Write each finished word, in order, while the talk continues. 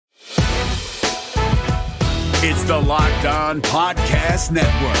It's the Locked On Podcast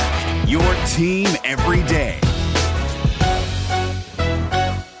Network, your team every day.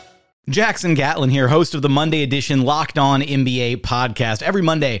 Jackson Gatlin here, host of the Monday edition Locked On NBA podcast. Every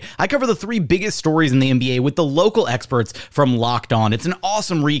Monday, I cover the three biggest stories in the NBA with the local experts from Locked On. It's an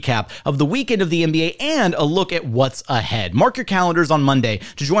awesome recap of the weekend of the NBA and a look at what's ahead. Mark your calendars on Monday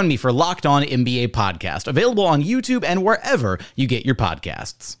to join me for Locked On NBA podcast, available on YouTube and wherever you get your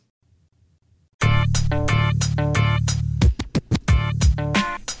podcasts.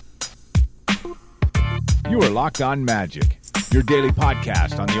 You are Locked On Magic, your daily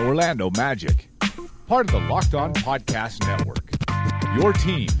podcast on the Orlando Magic. Part of the Locked On Podcast Network, your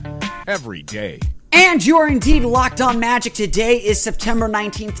team every day. And you are indeed Locked On Magic. Today is September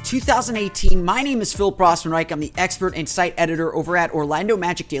 19th, 2018. My name is Philip Rossman-Reich. I'm the expert and site editor over at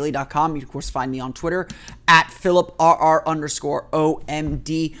OrlandoMagicDaily.com. You can, of course, find me on Twitter at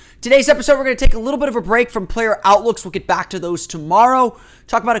PhilipRR_OMD. Today's episode, we're going to take a little bit of a break from player outlooks. We'll get back to those tomorrow.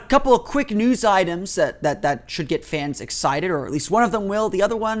 Talk about a couple of quick news items that should get fans excited, or at least one of them will. The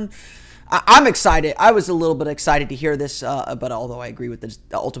other one, I'm excited. I was a little bit excited to hear this, but although I agree with the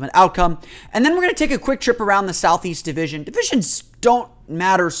ultimate outcome. And then we're going to take a quick trip around the Southeast Division. Divisions don't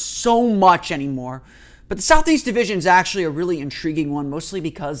matter so much anymore, but the Southeast Division is actually a really intriguing one, mostly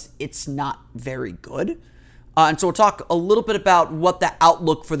because it's not very good. And so we'll talk a little bit about what the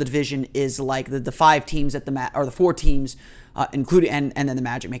outlook for the division is like, the five teams at or the four teams, including and then the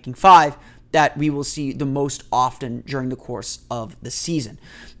Magic making five, that we will see the most often during the course of the season.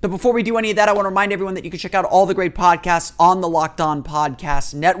 But before we do any of that, I want to remind everyone that you can check out all the great podcasts on the Locked On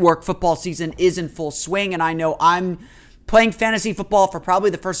Podcast Network. Football season is in full swing, and I know I'm playing fantasy football for probably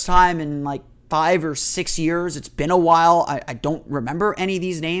the first time in like 5 or 6 years. It's been a while. I don't remember any of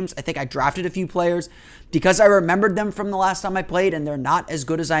these names. I think I drafted a few players because I remembered them from the last time I played, and they're not as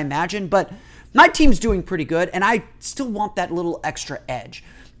good as I imagined, but my team's doing pretty good, and I still want that little extra edge.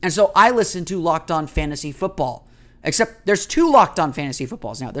 And so I listen to Locked On Fantasy Football. Except there's two Locked On Fantasy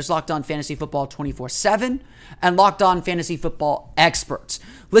Footballs now. There's Locked On Fantasy Football 24/7 and Locked On Fantasy Football Experts.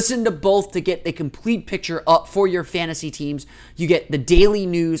 Listen to both to get the complete picture up for your fantasy teams. You get the daily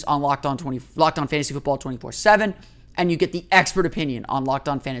news on Locked On Fantasy Football 24/7, and you get the expert opinion on Locked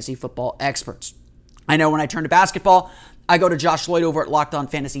On Fantasy Football Experts. I know when I turn to basketball, I go to Josh Lloyd over at Locked On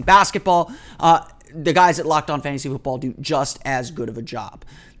Fantasy Basketball. The guys at Locked On Fantasy Football do just as good of a job.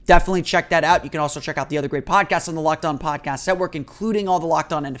 Definitely check that out. You can also check out the other great podcasts on the Locked On Podcast Network, including all the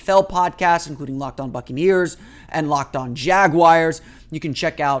Locked On NFL podcasts, including Locked On Buccaneers and Locked On Jaguars. You can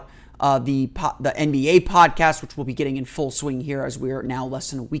check out the NBA podcast, which we'll be getting in full swing here as we're now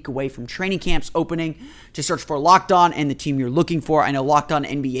less than a week away from training camps opening. Just search for Locked On and the team you're looking for. I know Locked On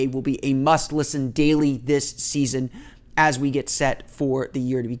NBA will be a must-listen daily this season as we get set for the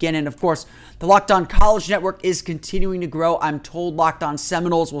year to begin. And of course, the Locked On College Network is continuing to grow. I'm told Locked On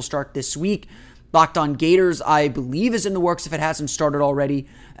Seminoles will start this week. Locked On Gators, I believe, is in the works if it hasn't started already.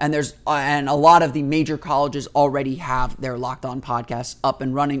 And and a lot of the major colleges already have their Locked On podcasts up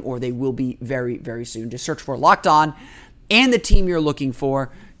and running, or they will be very, very soon. Just search for Locked On and the team you're looking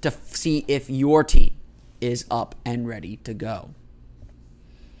for to see if your team is up and ready to go.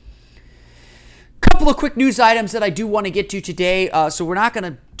 Couple of quick news items that I do want to get to today. So we're not going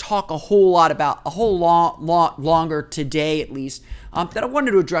to talk a whole lot longer today, at least. That I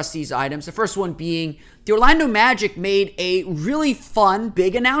wanted to address these items. The first one being the Orlando Magic made a really fun,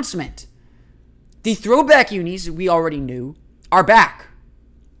 big announcement. The throwback unis we already knew are back.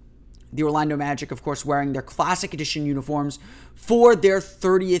 The Orlando Magic, of course, wearing their Classic Edition uniforms for their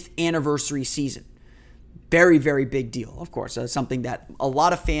 30th anniversary season. Very, very big deal, of course. Something that a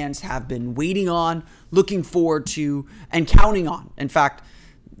lot of fans have been waiting on, looking forward to, and counting on. In fact,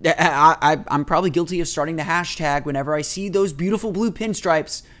 I'm probably guilty of starting the hashtag whenever I see those beautiful blue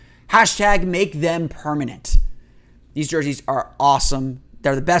pinstripes. Hashtag make them permanent. These jerseys are awesome.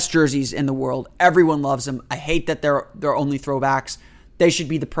 They're the best jerseys in the world. Everyone loves them. I hate that they're only throwbacks. They should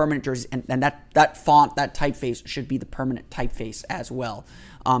be the permanent jerseys, and that font, that typeface should be the permanent typeface as well.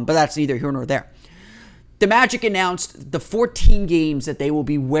 But that's neither here nor there. The Magic announced the 14 games that they will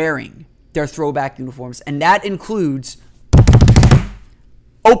be wearing their throwback uniforms, and that includes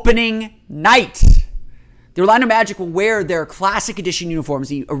opening night. The Orlando Magic will wear their Classic Edition uniforms,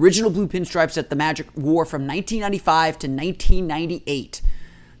 the original blue pinstripes that the Magic wore from 1995 to 1998.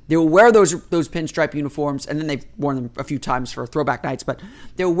 They will wear those pinstripe uniforms, and then they've worn them a few times for throwback nights, but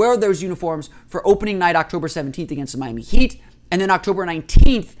they'll wear those uniforms for opening night October 17th against the Miami Heat, and then October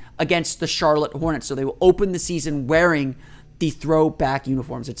 19th against the Charlotte Hornets. So they will open the season wearing the throwback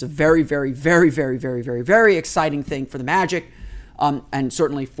uniforms. It's a very, very, very, very, very, very, very exciting thing for the Magic. and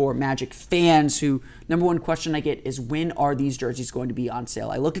certainly for Magic fans who, number one question I get is, when are these jerseys going to be on sale?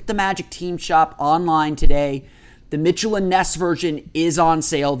 I looked at the Magic Team Shop online today. The Mitchell and Ness version is on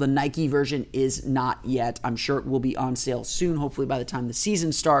sale. The Nike version is not yet. I'm sure it will be on sale soon, hopefully by the time the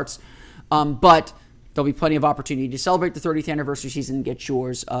season starts. But there'll be plenty of opportunity to celebrate the 30th anniversary season and get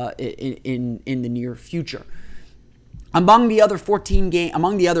yours in the near future. Among the other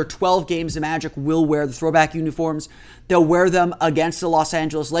 12 games, the Magic will wear the throwback uniforms. They'll wear them against the Los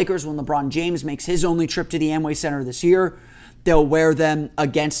Angeles Lakers when LeBron James makes his only trip to the Amway Center this year. They'll wear them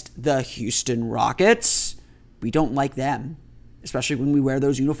against the Houston Rockets. We don't like them, especially when we wear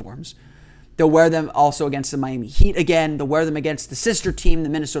those uniforms. They'll wear them also against the Miami Heat again. They'll wear them against the sister team, the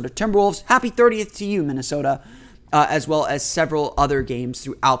Minnesota Timberwolves. Happy 30th to you, Minnesota. As well as several other games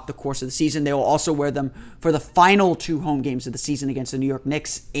throughout the course of the season. They will also wear them for the final 2 home games of the season against the New York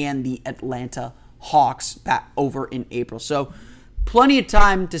Knicks and the Atlanta Hawks back over in April. So plenty of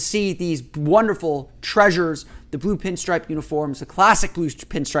time to see these wonderful treasures, the blue pinstripe uniforms, the classic blue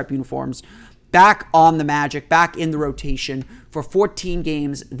pinstripe uniforms, back on the Magic, back in the rotation for 14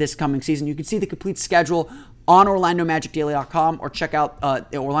 games this coming season. You can see the complete schedule on OrlandoMagicDaily.com or check out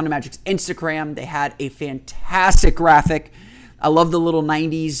Orlando Magic's Instagram. They had a fantastic graphic. I love the little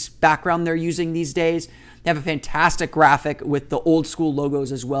 90s background they're using these days. They have a fantastic graphic with the old school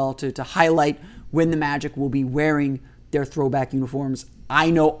logos as well to highlight when the Magic will be wearing their throwback uniforms.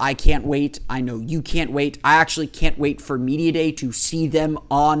 I know I can't wait. I know you can't wait. I actually can't wait for Media Day to see them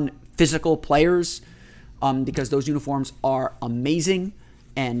on physical players because those uniforms are amazing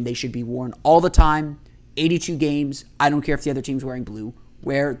and they should be worn all the time. 82 games. I don't care if the other team's wearing blue.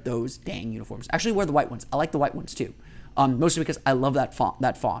 Wear those dang uniforms. Actually, wear the white ones. I like the white ones too. Mostly because I love that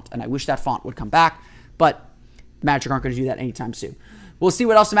font, and I wish that font would come back. But the Magic aren't going to do that anytime soon. We'll see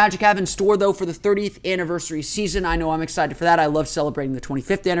what else the Magic have in store, though, for the 30th anniversary season. I know I'm excited for that. I love celebrating the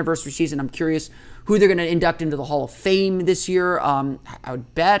 25th anniversary season. I'm curious who they're going to induct into the Hall of Fame this year. I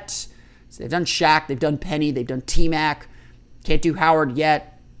would bet they've done Shaq, they've done Penny, they've done T-Mac. Can't do Howard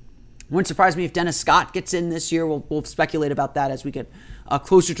yet. Wouldn't surprise me if Dennis Scott gets in this year. We'll speculate about that as we get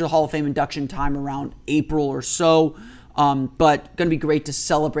closer to the Hall of Fame induction time around April or so. But going to be great to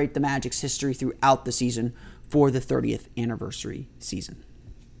celebrate the Magic's history throughout the season for the 30th anniversary season.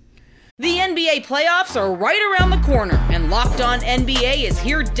 The NBA playoffs are right around the corner, and Locked On NBA is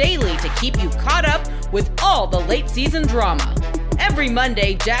here daily to keep you caught up with all the late season drama. Every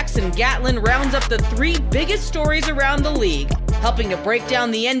Monday, Jackson Gatlin rounds up the 3 biggest stories around the league, helping to break down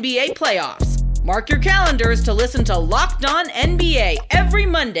the NBA playoffs. Mark your calendars to listen to Locked On NBA every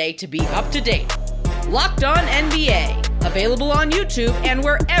Monday to be up to date. Locked On NBA, available on YouTube and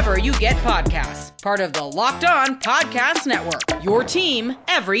wherever you get podcasts. Part of the Locked On Podcast Network, your team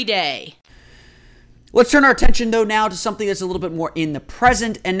every day. Let's turn our attention, though, now to something that's a little bit more in the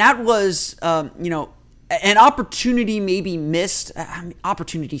present, and that was, an opportunity maybe missed.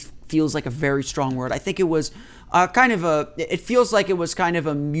 Opportunity feels like a very strong word. I think it was it feels like it was kind of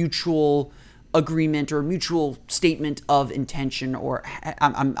a mutual agreement or a mutual statement of intention, or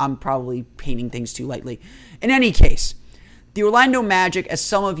I'm probably painting things too lightly. In any case, the Orlando Magic, as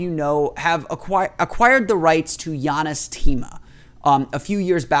some of you know, have acquired the rights to Giannis Tima a few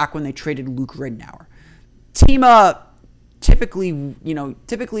years back when they traded Luke Ridnour. Tima,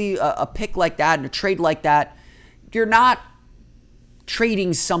 typically a pick like that and a trade like that, you're not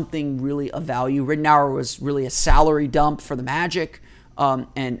trading something really of value. Ridnour was really a salary dump for the Magic,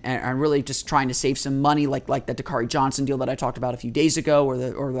 and really just trying to save some money, like the Dakari Johnson deal that I talked about a few days ago, or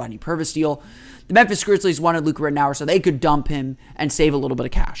the Lonnie Purvis deal. The Memphis Grizzlies wanted Luke Ridnour so they could dump him and save a little bit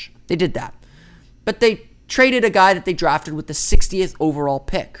of cash. They did that. But they traded a guy that they drafted with the 60th overall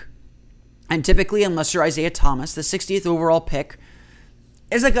pick. And typically, unless you're Isaiah Thomas, the 60th overall pick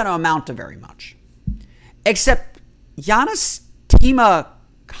isn't going to amount to very much. Except Giannis Tima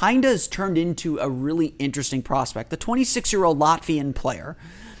kind of has turned into a really interesting prospect. The 26-year-old Latvian player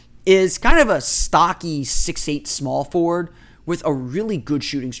is kind of a stocky 6'8" small forward with a really good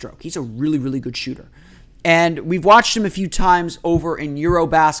shooting stroke. He's a really, really good shooter. And we've watched him a few times over in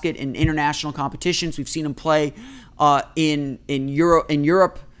Eurobasket in international competitions. We've seen him play in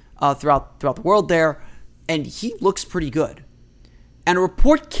Europe throughout the world there, and he looks pretty good. And a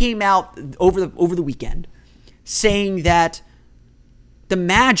report came out over the weekend saying that the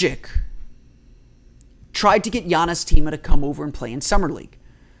Magic tried to get Giannis Tima to come over and play in Summer League,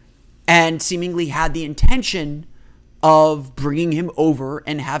 and seemingly had the intention of bringing him over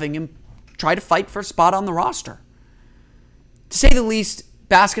and having him try to fight for a spot on the roster. To say the least,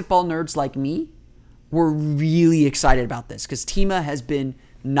 basketball nerds like me were really excited about this because Tima has been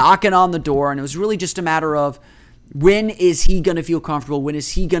knocking on the door, and it was really just a matter of, When is he going to feel comfortable? When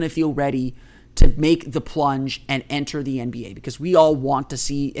is he going to feel ready to make the plunge and enter the NBA? Because we all want to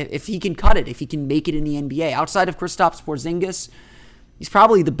see if he can cut it, if he can make it in the NBA. Outside of Kristaps Porzingis, he's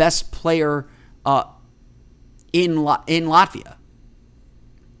probably the best player in Latvia.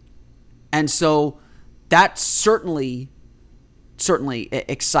 And so that's certainly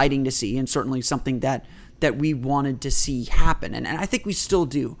exciting to see, and certainly something that we wanted to see happen. And I think we still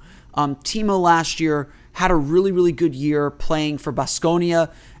do. Timo last year had a really, really good year playing for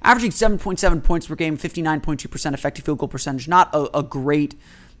Baskonia, averaging 7.7 points per game, 59.2% effective field goal percentage. Not a great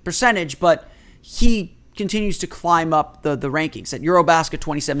percentage, but he continues to climb up the rankings. At Eurobasket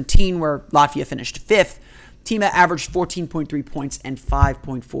 2017, where Latvia finished 5th, Timo averaged 14.3 points and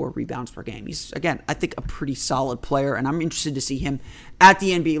 5.4 rebounds per game. He's, again, I think a pretty solid player, and I'm interested to see him at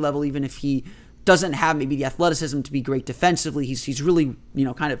the NBA level, even if he doesn't have maybe the athleticism to be great defensively. He's really,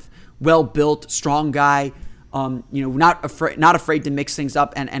 kind of well-built, strong guy, not afraid to mix things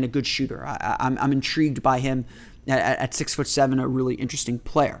up, and a good shooter. I'm intrigued by him at 6'7", a really interesting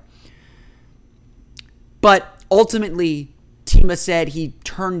player. But ultimately, Timo said he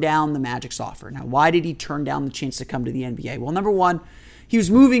turned down the Magic's offer. Now, why did he turn down the chance to come to the NBA? Well, number one, he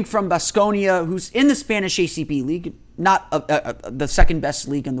was moving from Baskonia, who's in the Spanish ACB league, not the second best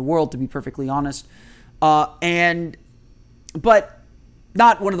league in the world, to be perfectly honest, but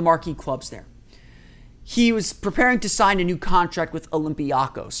not one of the marquee clubs there. He was preparing to sign a new contract with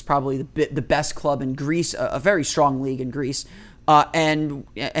Olympiacos, probably the best club in Greece, a very strong league in Greece, and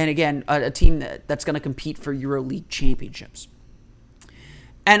again, a team that's going to compete for EuroLeague championships.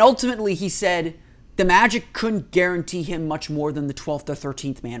 And ultimately, he said the Magic couldn't guarantee him much more than the 12th or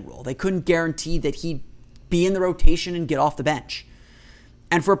 13th man role. They couldn't guarantee that he'd be in the rotation and get off the bench.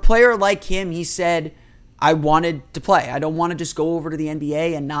 And for a player like him, he said, I wanted to play. I don't want to just go over to the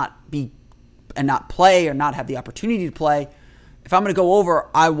NBA and not play or not have the opportunity to play. If I'm going to go over,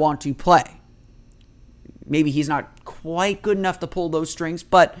 I want to play. Maybe he's not quite good enough to pull those strings,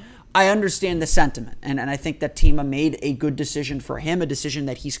 but I understand the sentiment. And I think that Timo made a good decision for him, a decision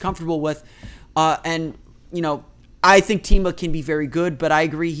that he's comfortable with. I think Timo can be very good, but I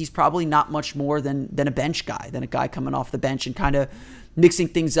agree he's probably not much more than a bench guy, than a guy coming off the bench and kind of mixing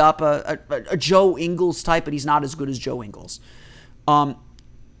things up, a Joe Ingles type, but he's not as good as Joe Ingles.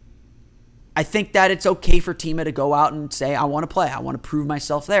 I think that it's okay for Timo to go out and say, I want to play. I want to prove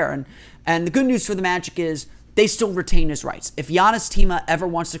myself there. And the good news for the Magic is they still retain his rights. If Giannis Timo ever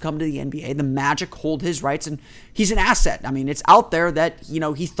wants to come to the NBA, the Magic hold his rights, and he's an asset. I mean, it's out there that,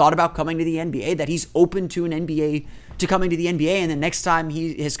 he thought about coming to the NBA, that he's open to coming to the NBA, and the next time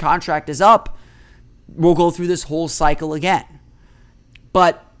his contract is up, we'll go through this whole cycle again.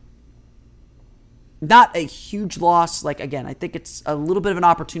 But not a huge loss. Like, again, I think it's a little bit of an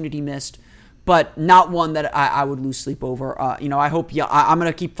opportunity missed, but not one that I would lose sleep over. I hope I'm going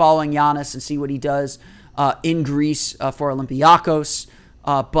to keep following Giannis and see what he does in Greece for Olympiacos.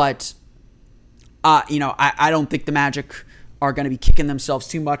 But I don't think the Magic are going to be kicking themselves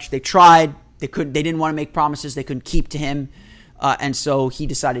too much. They tried. They didn't want to make promises they couldn't keep to him. And so he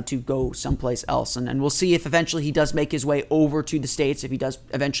decided to go someplace else. And we'll see if eventually he does make his way over to the States, if he does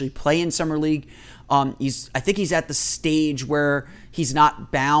eventually play in Summer League. I think he's at the stage where he's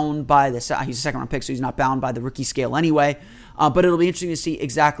not bound by he's a second-round pick, so he's not bound by the rookie scale anyway. But it'll be interesting to see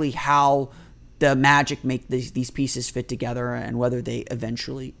exactly how the Magic make these pieces fit together and whether they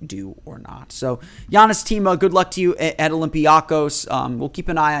eventually do or not. So, Giannis Timo, good luck to you at Olympiacos. We'll keep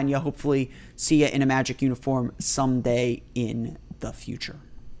an eye on you. Hopefully see you in a Magic uniform someday in the future.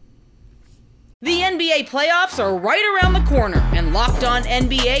 The NBA playoffs are right around the corner, and Locked On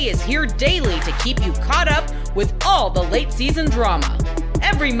NBA is here daily to keep you caught up with all the late season drama.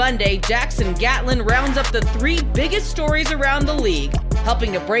 Every Monday, Jackson Gatlin rounds up the 3 biggest stories around the league,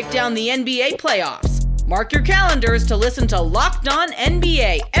 helping to break down the NBA playoffs. Mark your calendars to listen to Locked On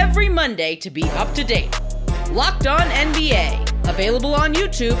NBA every Monday to be up to date. Locked On NBA, available on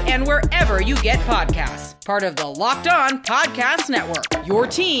YouTube and wherever you get podcasts. Part of the Locked On Podcast Network, your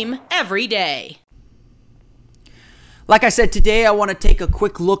team every day. Like I said, today I want to take a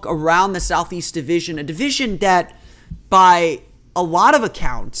quick look around the Southeast Division, a division that by a lot of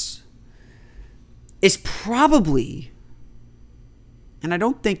accounts is probably, and I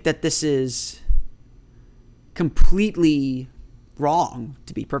don't think that this is completely wrong,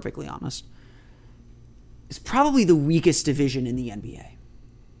 to be perfectly honest, is probably the weakest division in the NBA.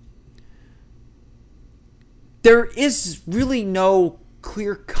 There is really no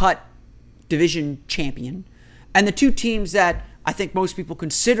clear-cut division champion. And the 2 teams that I think most people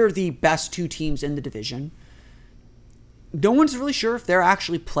consider the best 2 teams in the division, no one's really sure if they're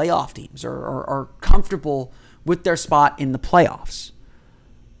actually playoff teams or comfortable with their spot in the playoffs.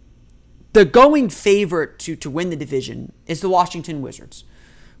 The going favorite to win the division is the Washington Wizards.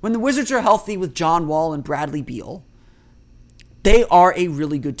 When the Wizards are healthy with John Wall and Bradley Beal, they are a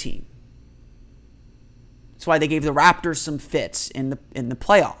really good team. That's why they gave the Raptors some fits in the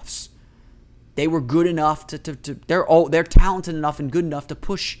playoffs. They were good enough they're talented enough and good enough to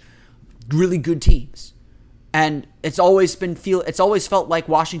push really good teams. And it's always felt like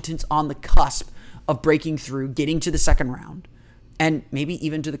Washington's on the cusp of breaking through, getting to the second round, and maybe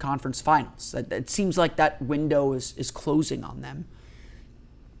even to the conference finals. It seems like that window is closing on them.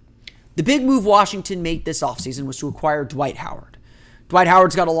 The big move Washington made this offseason was to acquire Dwight Howard. Dwight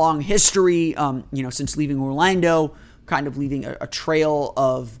Howard's got a long history, since leaving Orlando, kind of leaving a trail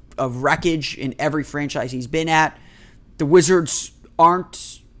of wreckage in every franchise he's been at. The Wizards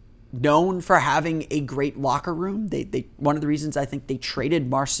aren't known for having a great locker room. They one of the reasons I think they traded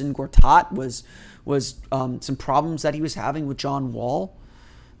Marcin Gortat was some problems that he was having with John Wall.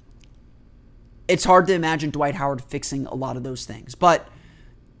 It's hard to imagine Dwight Howard fixing a lot of those things, but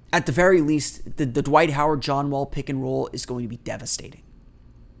at the very least, the Dwight Howard-John Wall pick and roll is going to be devastating.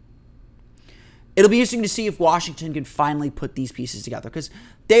 It'll be interesting to see if Washington can finally put these pieces together, because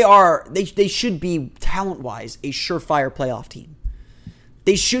they should be, talent-wise, a surefire playoff team.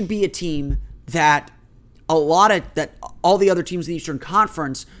 They should be a team that all the other teams in the Eastern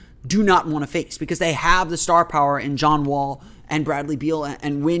Conference do not want to face, because they have the star power in John Wall and Bradley Beal,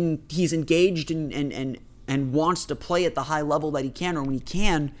 and when he's engaged and wants to play at the high level that he can, or when he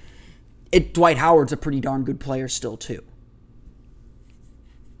can, Dwight Howard's a pretty darn good player still too.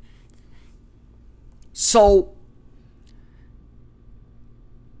 So,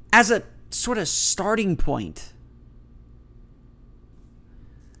 as a sort of starting point,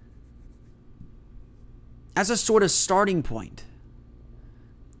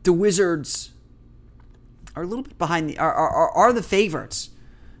 the Wizards are a little bit behind are the favorites,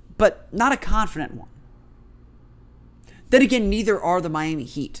 but not a confident one. Then again, neither are the Miami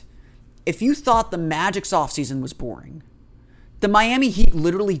Heat. If you thought the Magic's offseason was boring, the Miami Heat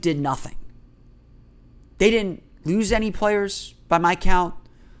literally did nothing. They didn't lose any players by my count.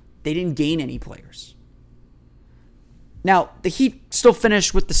 They didn't gain any players. Now, the Heat still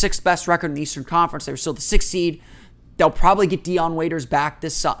finished with the 6th best record in the Eastern Conference. They were still the 6th seed. They'll probably get Dion Waiters back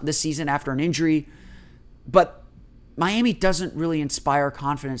this season after an injury. But Miami doesn't really inspire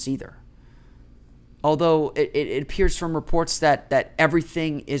confidence either. Although it appears from reports that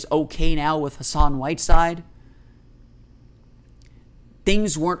everything is okay now with Hassan Whiteside,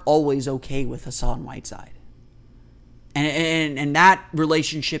 things weren't always okay with Hassan Whiteside. And that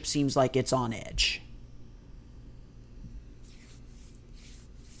relationship seems like it's on edge.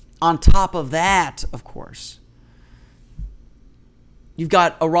 On top of that, of course, you've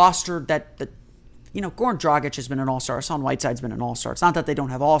got a roster that Goran Dragic has been an all-star. Hassan Whiteside's been an all-star. It's not that they don't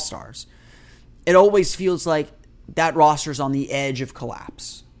have all-stars. It always feels like that roster's on the edge of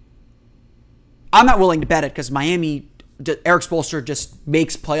collapse. I'm not willing to bet it because Miami, Eric Spoelstra just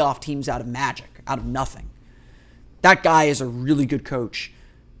makes playoff teams out of magic, out of nothing. That guy is a really good coach.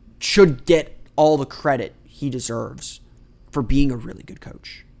 Should get all the credit he deserves for being a really good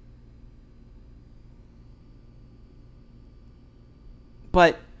coach.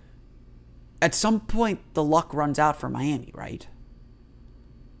 But at some point, the luck runs out for Miami, right?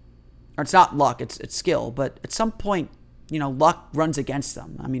 Or it's not luck, it's skill. But at some point, luck runs against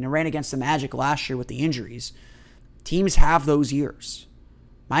them. I mean, it ran against the Magic last year with the injuries. Teams have those years.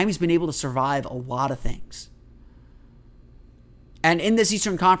 Miami's been able to survive a lot of things. And in this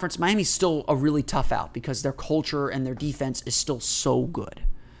Eastern Conference, Miami's still a really tough out because their culture and their defense is still so good.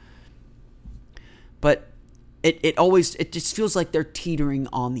 But it just feels like they're teetering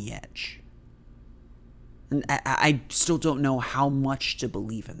on the edge. And I still don't know how much to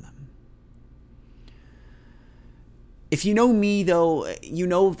believe in them. If you know me, though, you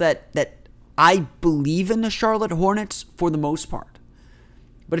know that I believe in the Charlotte Hornets for the most part.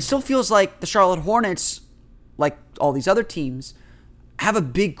 But it still feels like the Charlotte Hornets, like all these other teams, have a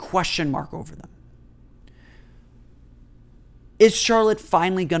big question mark over them. Is Charlotte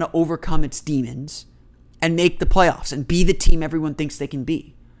finally going to overcome its demons and make the playoffs and be the team everyone thinks they can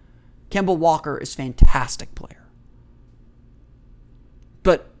be? Kemba Walker is a fantastic player.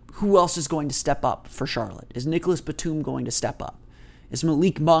 But who else is going to step up for Charlotte? Is Nicholas Batum going to step up? Is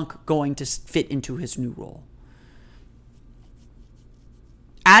Malik Monk going to fit into his new role?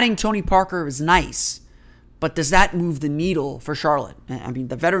 Adding Tony Parker is nice, but does that move the needle for Charlotte? I mean,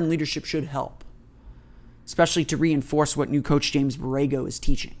 the veteran leadership should help, especially to reinforce what new coach James Borrego is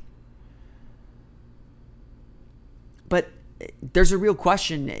teaching. But there's a real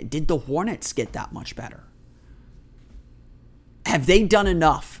question. Did the Hornets get that much better? have they done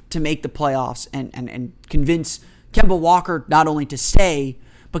enough to make the playoffs and convince Kemba Walker not only to stay,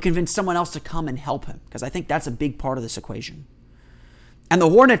 but convince someone else to come and help him? Because I think that's a big part of this equation. And the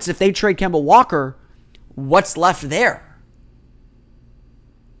Hornets, if they trade Kemba Walker, what's left there?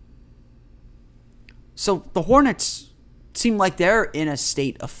 So the Hornets seem like they're in a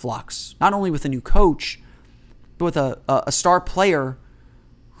state of flux, not only with a new coach, but with a star player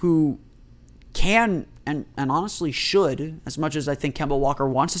who can and honestly should, as much as I think Kemba Walker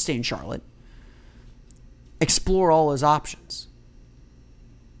wants to stay in Charlotte, explore all his options.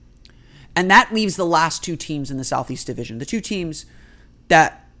 And that leaves the last two teams in the Southeast Division. The two teams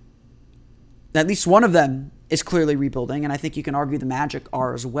that at least one of them is clearly rebuilding, and I think you can argue the Magic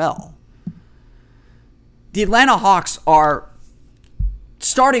are as well. The Atlanta Hawks are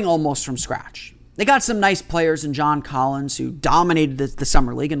starting almost from scratch. They got some nice players in John Collins, who dominated the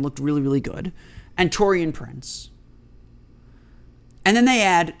Summer League and looked really, really good, and Taurean Prince. And then they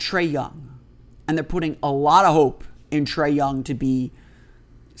add Trae Young, and they're putting a lot of hope in Trae Young to be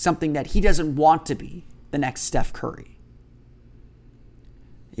something that he doesn't want to be, the next Steph Curry.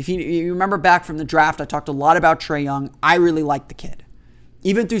 If you remember back from the draft, I talked a lot about Trae Young. I really liked the kid.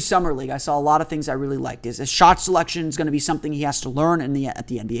 Even through Summer League, I saw a lot of things I really liked. His shot selection is going to be something he has to learn at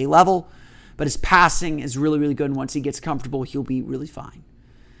the NBA level, but his passing is really, really good, and once he gets comfortable, he'll be really fine.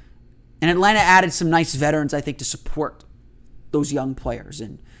 And Atlanta added some nice veterans, I think, to support those young players,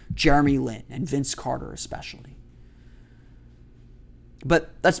 and Jeremy Lin and Vince Carter especially.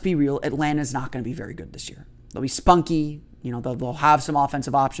 But let's be real, Atlanta's not going to be very good this year. They'll be spunky. They'll have some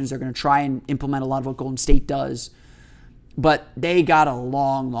offensive options. They're going to try and implement a lot of what Golden State does. But they got a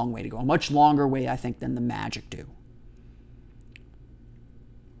long, long way to go. A much longer way, I think, than the Magic do.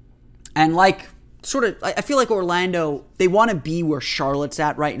 And I feel like Orlando, they want to be where Charlotte's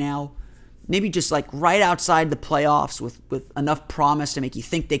at right now. Maybe just right outside the playoffs with enough promise to make you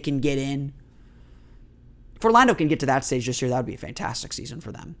think they can get in. If Orlando can get to that stage this year, that would be a fantastic season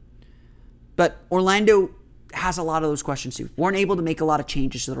for them. But Orlando has a lot of those questions too. Weren't able to make a lot of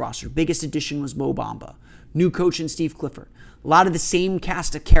changes to the roster. Biggest addition was Mo Bamba. New coach in Steve Clifford. A lot of the same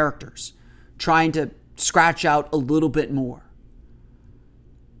cast of characters trying to scratch out a little bit more.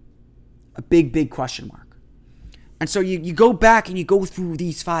 A big, big question mark. And so you go back and you go through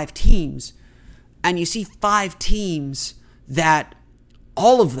these 5 teams, and you see 5 teams that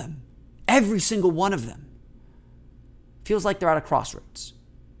all of them, every single one of them, feels like they're at a crossroads.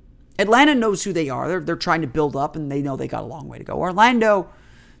 Atlanta knows who they are. They're trying to build up, and they know they got a long way to go. Orlando,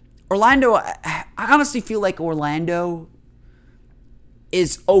 I honestly feel like Orlando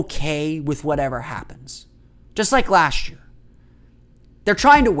is okay with whatever happens. Just like last year. They're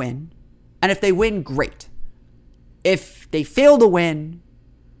trying to win, and if they win, great. If they fail to win,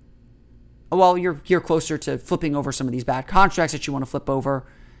 well, you're closer to flipping over some of these bad contracts that you want to flip over,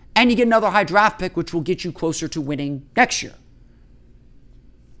 and you get another high draft pick, which will get you closer to winning next year.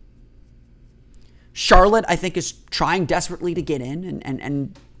 Charlotte, I think, is trying desperately to get in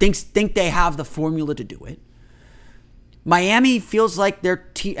and think they have the formula to do it. Miami feels like they're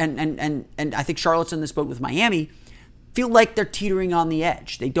and I think Charlotte's in this boat with Miami, feel like they're teetering on the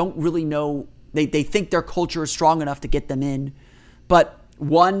edge. They don't really know. They think their culture is strong enough to get them in, but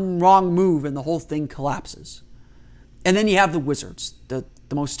one wrong move and the whole thing collapses. And then you have the Wizards, the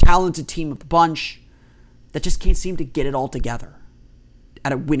most talented team of the bunch that just can't seem to get it all together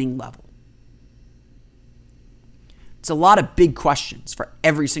at a winning level. It's a lot of big questions for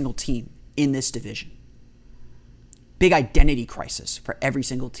every single team in this division. Big identity crisis for every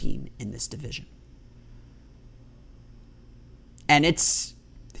single team in this division. And it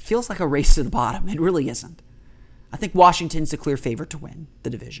feels like a race to the bottom. It really isn't. I think Washington's the clear favorite to win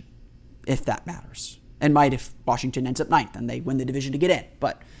the division, if that matters. And might if Washington ends up 9th and they win the division to get in.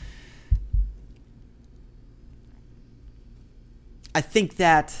 But I think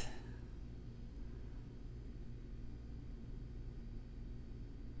that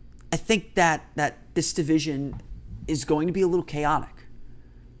this division is going to be a little chaotic.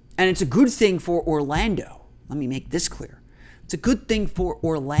 And it's a good thing for Orlando. Let me make this clear. It's a good thing for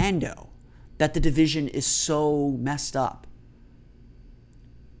Orlando that the division is so messed up.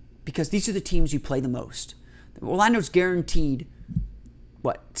 Because these are the teams you play the most. Orlando's guaranteed,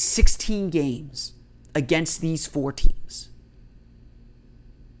 16 games against these 4 teams.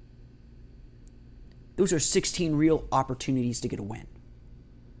 Those are 16 real opportunities to get a win.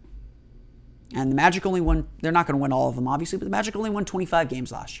 And the Magic only won, they're not going to win all of them, obviously, but the Magic only won 25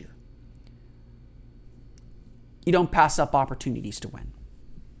 games last year. You don't pass up opportunities to win.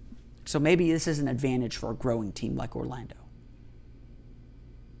 So maybe this is an advantage for a growing team like Orlando.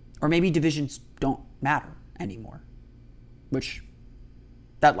 Or maybe divisions don't matter anymore. which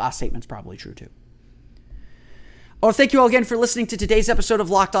that last statement's probably true too. Oh, thank you all again for listening to today's episode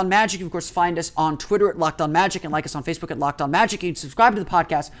of Locked On Magic. You, of course, find us on Twitter at Locked On Magic and like us on Facebook at Locked On Magic. You can subscribe to the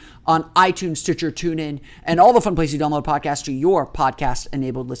podcast on iTunes, Stitcher, TuneIn, and all the fun places you download podcasts to your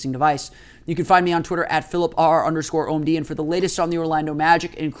podcast-enabled listening device. You can find me on Twitter at PhilipR_OMD. And for the latest on the Orlando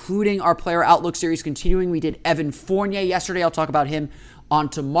Magic, including our Player Outlook series continuing, we did Evan Fournier yesterday. I'll talk about him on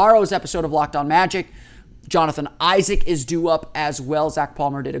tomorrow's episode of Locked On Magic. Jonathan Isaac is due up as well. Zach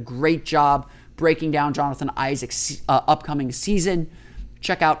Palmer did a great job breaking down Jonathan Isaac's upcoming season.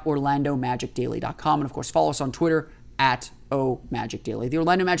 Check out OrlandoMagicDaily.com. And, of course, follow us on Twitter at OMagicDaily. The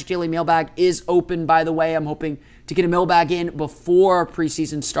Orlando Magic Daily mailbag is open, by the way. I'm hoping to get a mailbag in before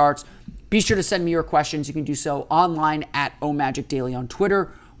preseason starts. Be sure to send me your questions. You can do so online at OMagicDaily on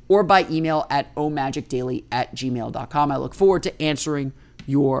Twitter or by email at omagicdaily@gmail.com. I look forward to answering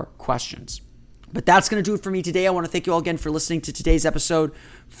your questions. But that's going to do it for me today. I want to thank you all again for listening to today's episode.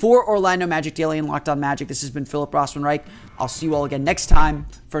 For Orlando Magic Daily and Locked On Magic, this has been Philip Rossman-Reich. I'll see you all again next time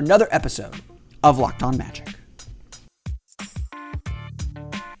for another episode of Locked On Magic.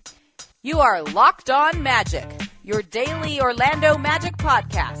 You are Locked On Magic, your daily Orlando Magic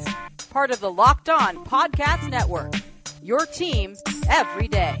podcast. Part of the Locked On Podcast Network. Your team every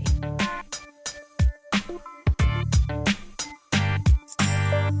day.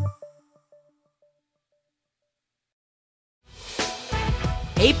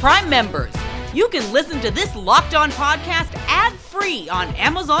 Hey, Prime members, you can listen to this Locked On podcast ad-free on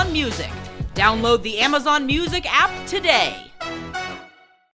Amazon Music. Download the Amazon Music app today.